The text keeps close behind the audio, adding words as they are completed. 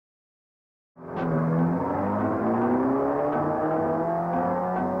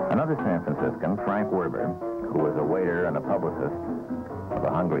Another San Franciscan, Frank Werber, who was a waiter and a publicist of a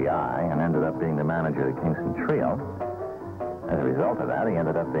hungry eye and ended up being the manager of the Kingston Trio. As a result of that, he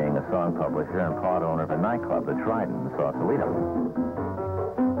ended up being a song publisher and part owner of a nightclub, the Trident, in Sausalito.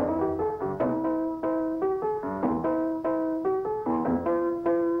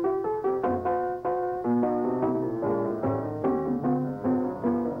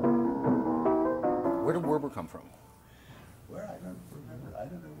 Where did Werber come from? Where? I don't remember. I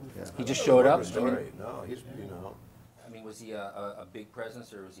don't know. He just showed up? Story. No, he's, you know. I mean, was he a big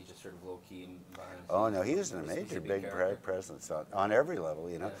presence, or was he just sort of low-key and behind the scenes? Oh, no, he was a major big presence on every level,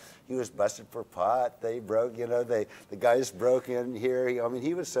 you know. Yeah. He was busted for pot. They broke, you know, the guys broke in here. I mean,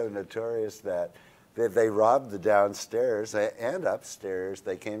 he was so notorious that they robbed the downstairs and upstairs.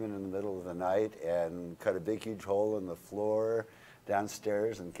 They came in the middle of the night and cut a big, huge hole in the floor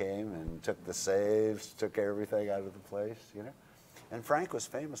downstairs and came and took the safes, took everything out of the place, you know. And Frank was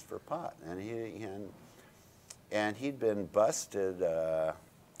famous for pot, and he'd been busted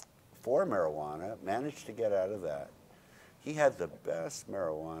for marijuana, managed to get out of that. He had the best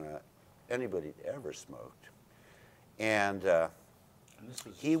marijuana anybody'd ever smoked. And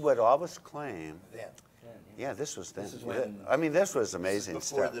he would always claim, yeah, this was then. This is when, I mean, this was amazing this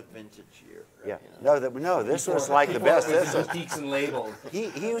is before stuff. the vintage year. Right? Yeah, You know? no, this was like the best. This was, Peaks and labels. he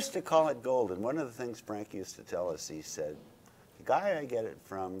used to call it gold, and one of the things Frank used to tell us, he said, the guy I get it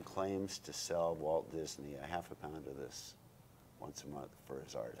from claims to sell Walt Disney a half a pound of this once a month for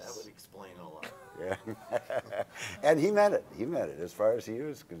his artists. That would explain a lot. Yeah. And he meant it. He meant it as far as he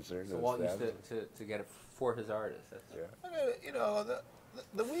was concerned. So Walt used to get it for his artists. That's You know,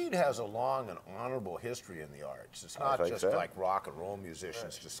 the weed has a long and honorable history in the arts. It's not just so. like rock and roll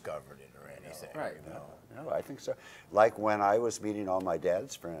musicians discovered it or anything. Right. You know? No, I think so. Like when I was meeting all my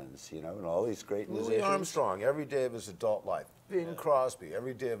dad's friends, you know, and all these great Louis musicians. Armstrong, every day of his adult life. Bing Crosby,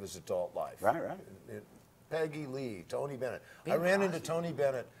 every day of his adult life. Right. Peggy Lee, Tony Bennett. I ran into Tony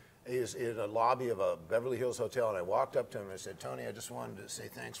Bennett in a lobby of a Beverly Hills hotel, and I walked up to him and I said, Tony, I just wanted to say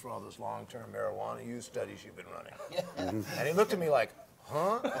thanks for all those long-term marijuana use studies you've been running. And he looked at me like,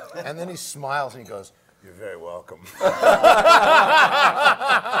 huh? And then he smiles and he goes, you're very welcome.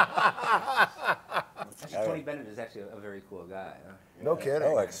 Tony Bennett is actually a very cool guy. Huh? No kidding.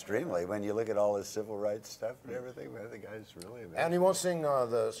 Oh, extremely. When you look at all his civil rights stuff and everything, man, the guy's really amazing. And he won't sing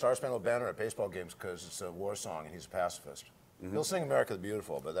the Star Spangled Banner at baseball games because it's a war song and he's a pacifist. He'll sing America the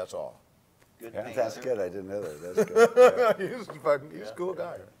Beautiful, but that's all. Good Yeah, name, that's huh? good. I didn't know that. That's good. He's a cool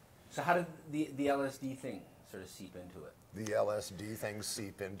guy. So how did the LSD thing sort of seep into it? The LSD things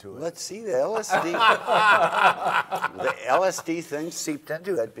seep into it. Let's see, the LSD. The LSD thing seeped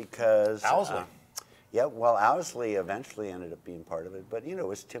into it because. Owsley. Yeah, well, Owsley eventually ended up being part of it, but you know, it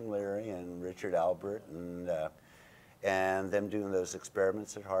was Tim Leary and Richard Albert and them doing those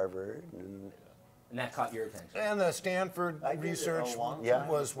experiments at Harvard. And that caught your attention. And the Stanford I did it a research long time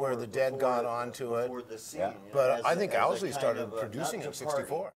was where the Dead got onto it. Before the scene, Yeah. you know, But as I a- think as a Owsley kind started of a- producing not in to party,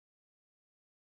 '64.